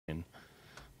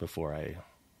before I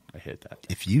hit that.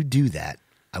 If you do that,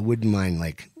 I wouldn't mind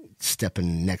like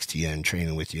stepping next to you and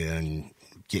training with you and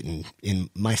getting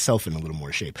myself in a little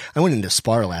more shape. I went into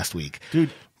spar last week,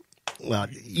 dude. Well,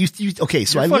 you okay?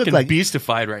 So You're I look fucking like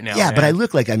beastified right now. Yeah, man. but I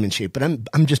look like I'm in shape. But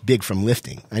I'm just big from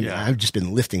lifting. I've just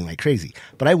been lifting like crazy.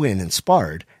 But I went and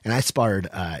sparred, and I sparred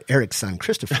Eric's son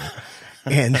Christopher,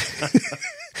 and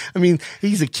I mean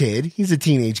he's a kid, he's a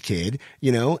teenage kid,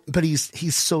 you know. But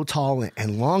he's so tall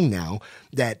and long now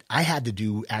that I had to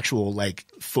do actual like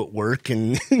footwork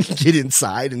and get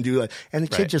inside and do it. And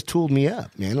the kid just tooled me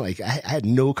up, man. Like I had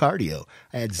no cardio.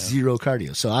 I had zero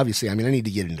cardio. So obviously, I mean, I need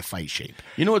to get into fight shape.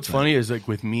 You know what's funny is like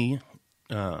with me,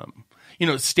 you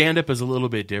know, stand up is a little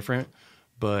bit different,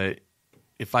 but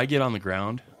if I get on the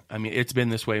ground, I mean, it's been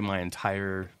this way my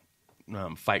entire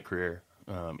fight career,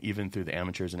 even through the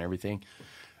amateurs and everything.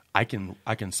 I can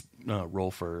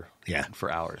roll for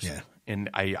hours. Yeah. And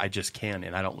I just can,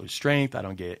 and I don't lose strength. I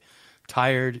don't get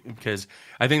tired, because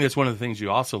I think that's one of the things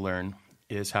you also learn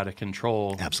is how to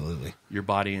control your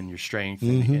body and your strength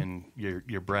and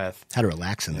your breath. How to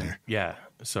relax in there. Yeah.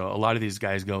 So a lot of these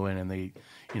guys go in and they,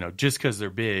 you know, just because they're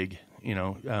big, you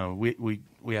know,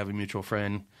 we have a mutual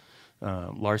friend,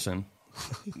 Larson,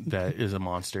 that is a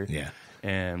monster. Yeah.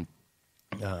 And,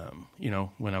 you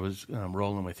know, when I was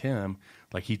rolling with him,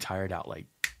 like he tired out like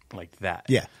that.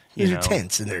 Yeah. They're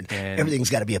tense, and everything's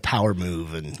got to be a power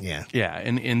move, and yeah. Yeah,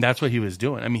 and that's what he was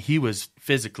doing. I mean, he was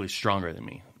physically stronger than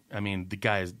me. I mean, the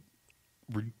guy is,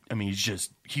 I mean, he's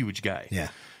just a huge guy. Yeah.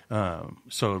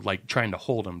 So, like, trying to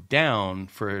hold him down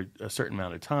for a certain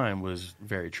amount of time was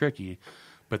very tricky,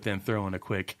 but then throwing a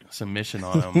quick submission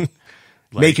on him.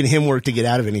 Like, making him work to get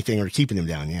out of anything or keeping him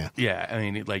down, yeah. Yeah, I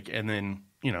mean, like, and then,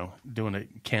 you know, doing a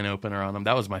can opener on him,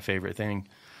 that was my favorite thing.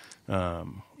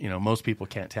 You know, most people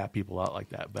can't tap people out like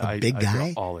that, but I do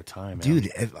it all the time, man.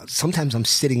 Dude. Sometimes I'm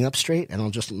sitting up straight, and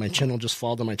my chin will just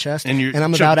fall to my chest, and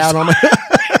I'm about out on my.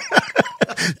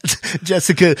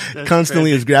 Jessica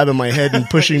constantly is grabbing my head and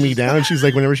pushing me down. She's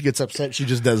like, whenever she gets upset, she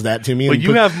just does that to me. Well,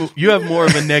 you have more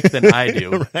of a neck than I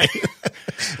do, right?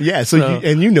 Yeah. So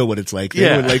you know what it's like.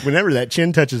 Yeah. Whenever that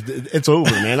chin touches, it's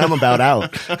over, man. I'm about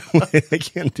out. I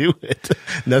can't do it.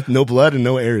 No blood and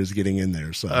no air is getting in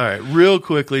there. So all right, real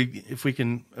quickly, if we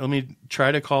can, let me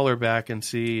try to call her back and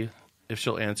see if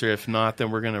she'll answer. If not,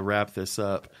 then we're gonna wrap this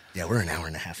up. Yeah, we're an hour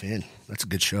and a half in. That's a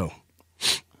good show.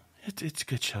 It's a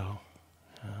good show.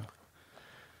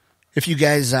 If you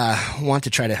guys want to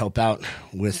try to help out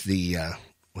with the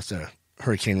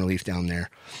hurricane relief down there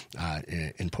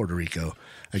in Puerto Rico,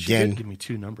 again, she didn't give me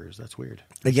two numbers. That's weird.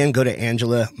 Again, go to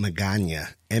Angela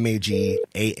Magana,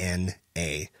 Magana,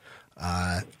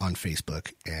 on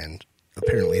Facebook, and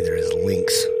apparently there is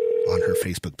links on her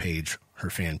Facebook page, her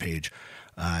fan page,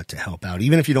 to help out.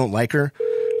 Even if you don't like her,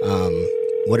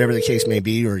 whatever the case may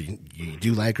be, or you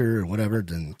do like her or whatever,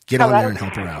 then get on there and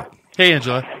help her out. Hey,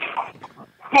 Angela.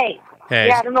 Hey.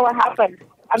 Yeah, I don't know what happened.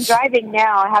 I'm driving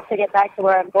now. I have to get back to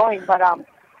where I'm going, but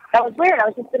that was weird. I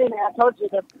was just sitting there. I told you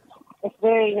that it's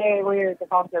very, very weird, the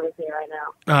phone service here right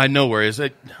now. No worries.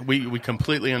 We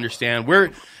completely understand.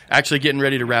 We're actually getting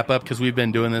ready to wrap up because we've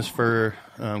been doing this for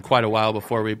quite a while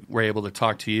before we were able to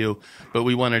talk to you, but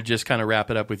we want to just kind of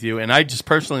wrap it up with you. And I just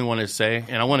personally want to say,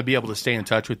 and I want to be able to stay in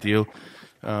touch with you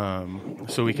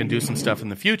so we can do some stuff in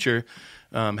the future.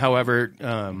 However,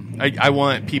 I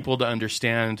want people to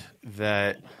understand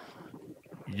that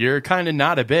you're kind of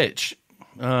not a bitch.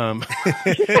 No,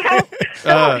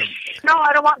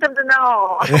 I don't want them to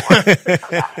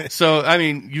know. So, I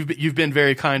mean, you've been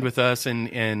very kind with us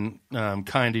and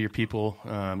kind to your people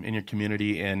in your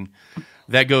community, and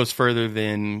that goes further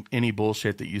than any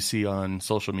bullshit that you see on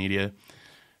social media.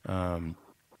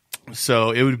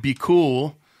 So it would be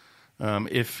cool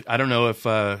if, I don't know if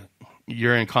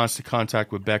you're in constant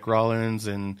contact with Beck Rollins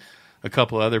and a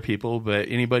couple other people, but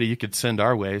anybody you could send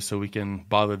our way so we can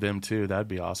bother them too. That'd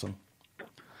be awesome.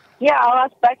 Yeah, I'll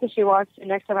ask Beck if she wants to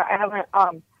next time. I haven't.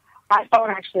 My phone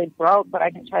actually broke, but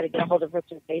I can try to get a hold of her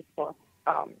through Facebook.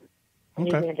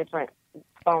 Using a different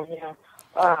phone.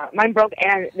 Yeah, mine broke,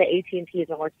 and the AT&T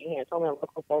isn't working here. It's only a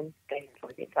local phone thing that's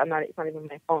working, so it's not even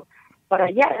my phone.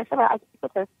 But yeah, that's about it. I'll speak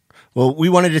with her. Well, we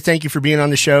wanted to thank you for being on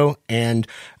the show, and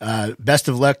best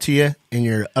of luck to you in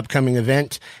your upcoming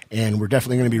event. And we're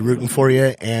definitely going to be rooting for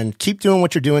you. And keep doing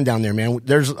what you're doing down there, man.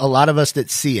 There's a lot of us that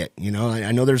see it. You know,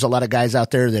 I know there's a lot of guys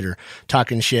out there that are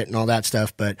talking shit and all that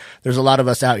stuff, but there's a lot of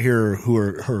us out here who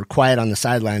are quiet on the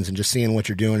sidelines and just seeing what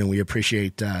you're doing. And we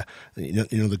appreciate the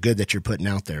good that you're putting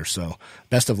out there. So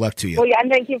best of luck to you. Well, yeah,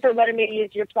 and thank you for letting me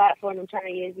use your platform. I'm trying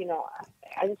to use,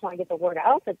 I just want to get the word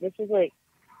out that this is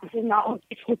not what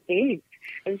people think.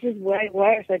 This is way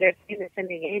worse. Like, they're saying they're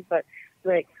sending aid, but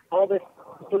like all this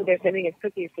food they're sending is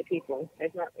cookies to people.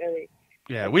 It's not really.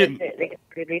 Yeah, they get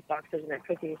pretty meat boxes and their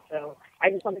cookies. So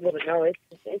I just want people to know it's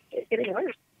getting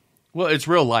worse. Well, it's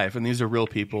real life, and these are real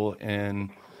people, and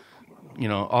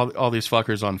all these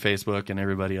fuckers on Facebook and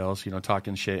everybody else,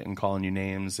 talking shit and calling you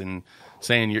names and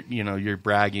saying you're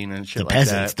bragging and shit like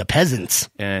that. The peasants,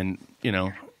 and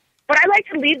But I like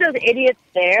to leave those idiots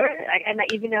there. And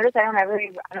if you notice, I don't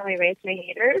really raise my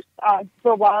haters.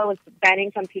 For a while, I was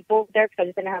banning some people there because I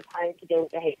just didn't have time to deal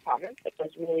with the hate comments. It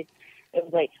was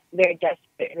like very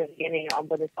desperate in the beginning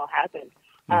when this all happened.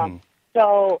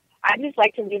 So I just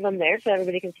like to leave them there so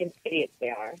everybody can see what idiots they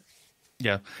are.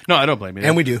 Yeah. No, I don't blame you.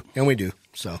 And we do.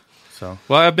 So,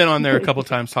 well, I've been on there a couple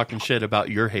times talking shit about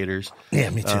your haters. Yeah,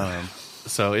 me too.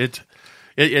 So it's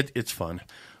fun.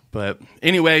 But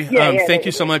anyway, thank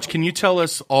you so much. Can you tell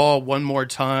us all one more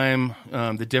time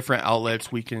the different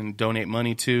outlets we can donate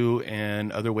money to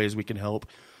and other ways we can help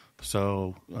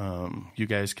so you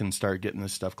guys can start getting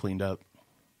this stuff cleaned up?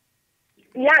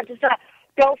 Yeah, just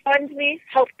GoFundMe,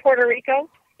 Help Puerto Rico.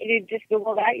 If you just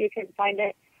Google that, you can find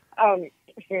it.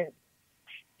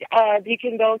 You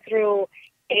can go through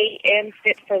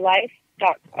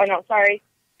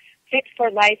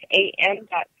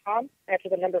fitforlifeam.com. That's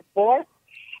the number 4.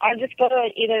 Just go to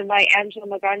either my Angela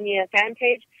Magana fan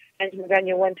page, Angela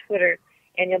Magana 1 Twitter,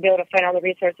 and you'll be able to find all the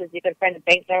resources. You can find a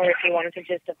bank number if you wanted to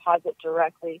just deposit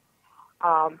directly.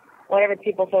 Whatever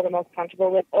people feel the most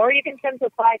comfortable with. Or you can send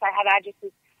supplies. I have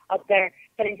addresses up there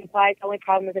sending supplies. The only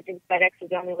problem is I think FedEx is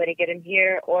the only way to get them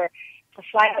here, or to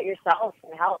fly out yourself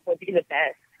and help would be the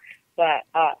best. But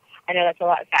I know that's a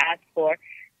lot to ask for.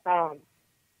 So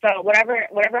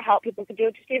whatever help people could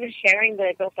do, just even sharing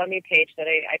the GoFundMe page that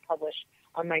I publish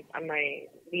on my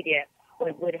media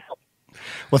would help.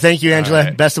 Well, thank you, Angela.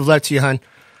 Right. Best of luck to you, hon.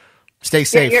 Stay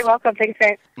safe. Yeah, you're welcome. Thanks,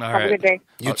 man. Have a good day.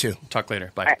 You too. Talk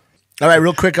later. Bye. All right,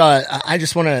 real quick, I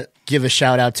just want to give a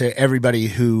shout out to everybody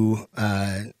who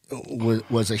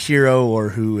was a hero or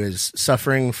who is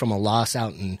suffering from a loss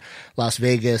out in Las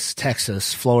Vegas,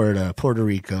 Texas, Florida, Puerto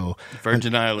Rico,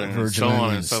 Virgin Islands, so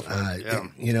on and so forth.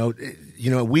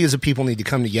 We as a people need to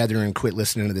come together and quit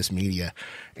listening to this media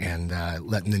and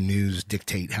letting the news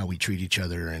dictate how we treat each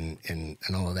other and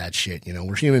all of that shit.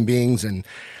 We're human beings, and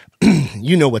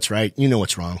you know what's right, you know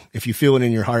what's wrong. If you feel it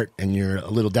in your heart and you're a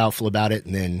little doubtful about it,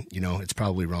 then it's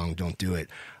probably wrong. Don't do it.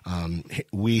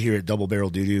 We here at Double Barrel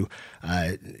Doo-Doo,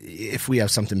 if we have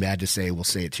something bad to say, we'll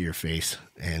say it to your face.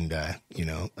 And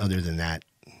other than that,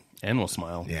 and we'll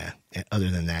smile. Yeah. Other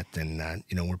than that, then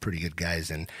we're pretty good guys,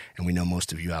 and we know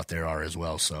most of you out there are as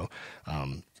well. So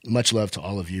much love to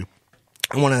all of you.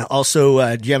 I want to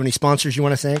also, do you have any sponsors you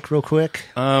want to thank real quick?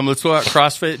 Let's go out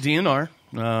CrossFit DNR.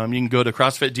 You can go to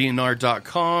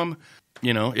CrossFitDNR.com.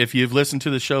 If you've listened to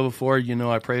the show before,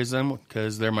 I praise them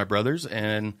because they're my brothers,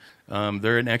 and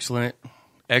they're an excellent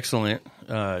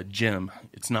gym.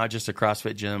 It's not just a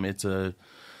CrossFit gym. It's a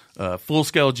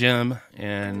full-scale gym,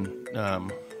 and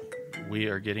we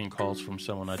are getting calls from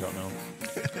someone I don't know.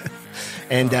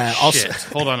 And also...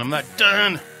 Hold on, I'm not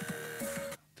done.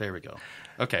 There we go.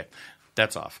 Okay.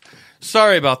 That's off.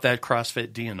 Sorry about that,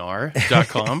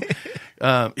 CrossFitDNR.com.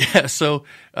 So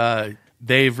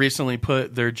they've recently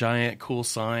put their giant cool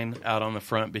sign out on the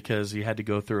front because you had to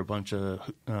go through a bunch of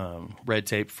red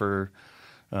tape for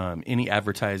any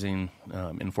advertising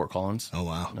in Fort Collins. Oh,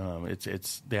 wow.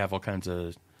 It's they have all kinds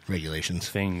of regulations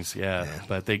things, yeah.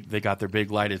 But they got their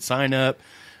big lighted sign up.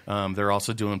 They're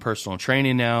also doing personal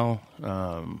training now,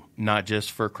 not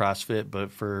just for CrossFit,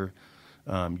 but for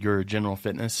your general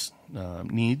fitness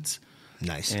needs.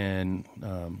 Nice. And,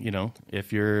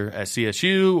 if you're at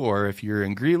CSU or if you're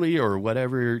in Greeley or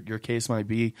whatever your case might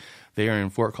be, they are in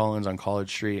Fort Collins on College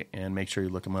Street, and make sure you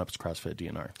look them up. It's CrossFit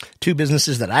DNR. 2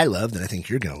 businesses that I love that I think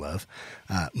you're going to love.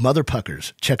 Mother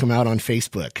Puckers. Check them out on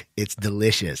Facebook. It's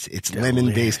delicious. It's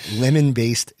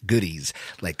lemon-based goodies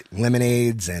like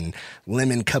lemonades and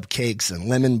lemon cupcakes and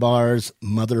lemon bars.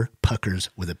 Mother Puckers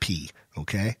with a P.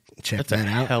 Okay? Check that out.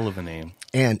 That's a hell of a name.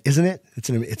 And isn't it? It's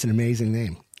an amazing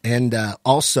name. And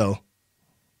also,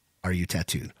 are you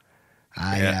tattooed?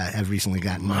 I have recently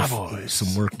gotten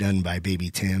some work done by Baby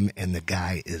Tim, and the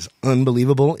guy is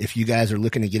unbelievable. If you guys are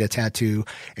looking to get a tattoo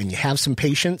and you have some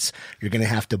patience, you're going to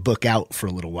have to book out for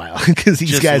a little while because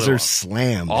these guys are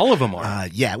slammed. All of them are.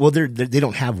 Yeah. Well, they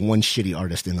don't have one shitty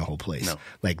artist in the whole place. No.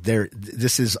 Like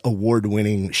this is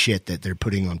award-winning shit that they're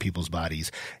putting on people's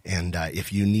bodies. And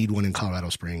if you need one in Colorado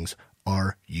Springs,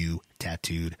 are you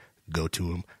tattooed? Go to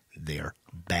them. They're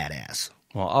badass.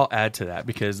 Well, I'll add to that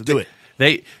because do it.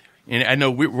 And I know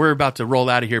we're about to roll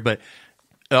out of here, but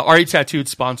RE Tattooed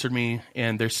sponsored me,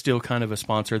 and they're still kind of a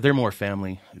sponsor. They're more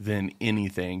family than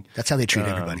anything. That's how they treat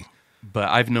everybody. But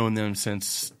I've known them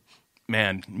since,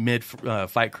 mid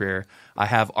fight career. I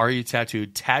have RE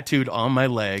tattooed on my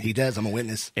leg. He does. I'm a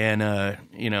witness. And,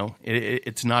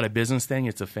 it's not a business thing.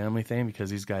 It's a family thing because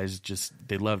these guys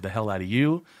they love the hell out of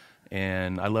you.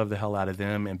 And I love the hell out of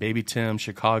them. And Baby Tim,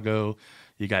 Chicago.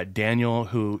 You got Daniel,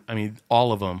 who,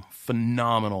 all of them,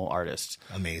 phenomenal artists.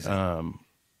 Amazing.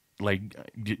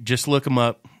 Just look them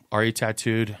up,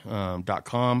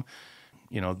 retattooed.com.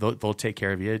 They'll take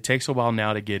care of you. It takes a while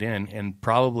now to get in, and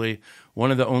probably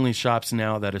one of the only shops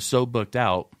now that is so booked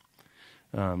out.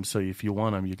 So if you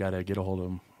want them, you got to get a hold of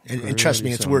them. And trust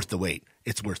me, it's worth the wait.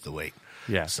 It's worth the wait.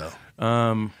 Yeah. So,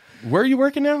 where are you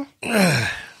working now?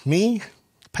 Me,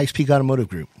 Pikes Peak Automotive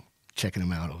Group. Checking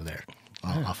them out over there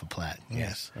off of Platte.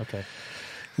 Yes. Okay.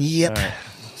 Yep. Right.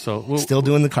 So we'll still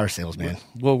doing the car sales, man.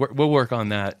 We'll work on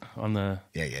that on the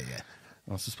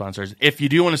on some sponsors. If you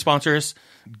do want to sponsor us,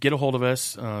 get a hold of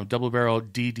us. Double Barrel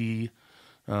DD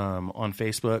on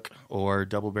Facebook or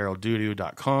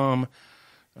doublebarreldoo.com.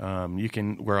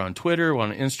 We're on Twitter, we're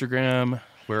on Instagram,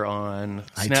 we're on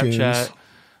Snapchat,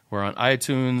 we're on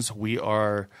iTunes. We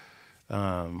are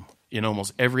in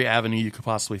almost every avenue you could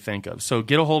possibly think of. So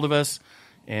get a hold of us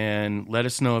and let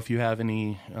us know if you have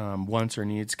any wants or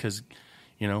needs, because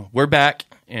we're back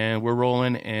and we're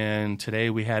rolling. And today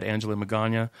we had Angela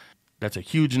Magana. That's a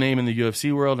huge name in the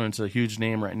UFC world, and it's a huge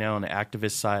name right now on the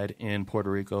activist side in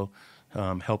Puerto Rico,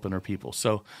 helping our people.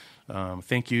 So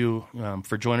thank you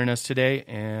for joining us today,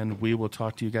 and we will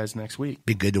talk to you guys next week.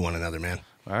 Be good to one another, man.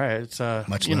 All right. It's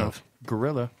much love.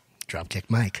 Gorilla. Dropkick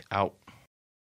Mike. Out.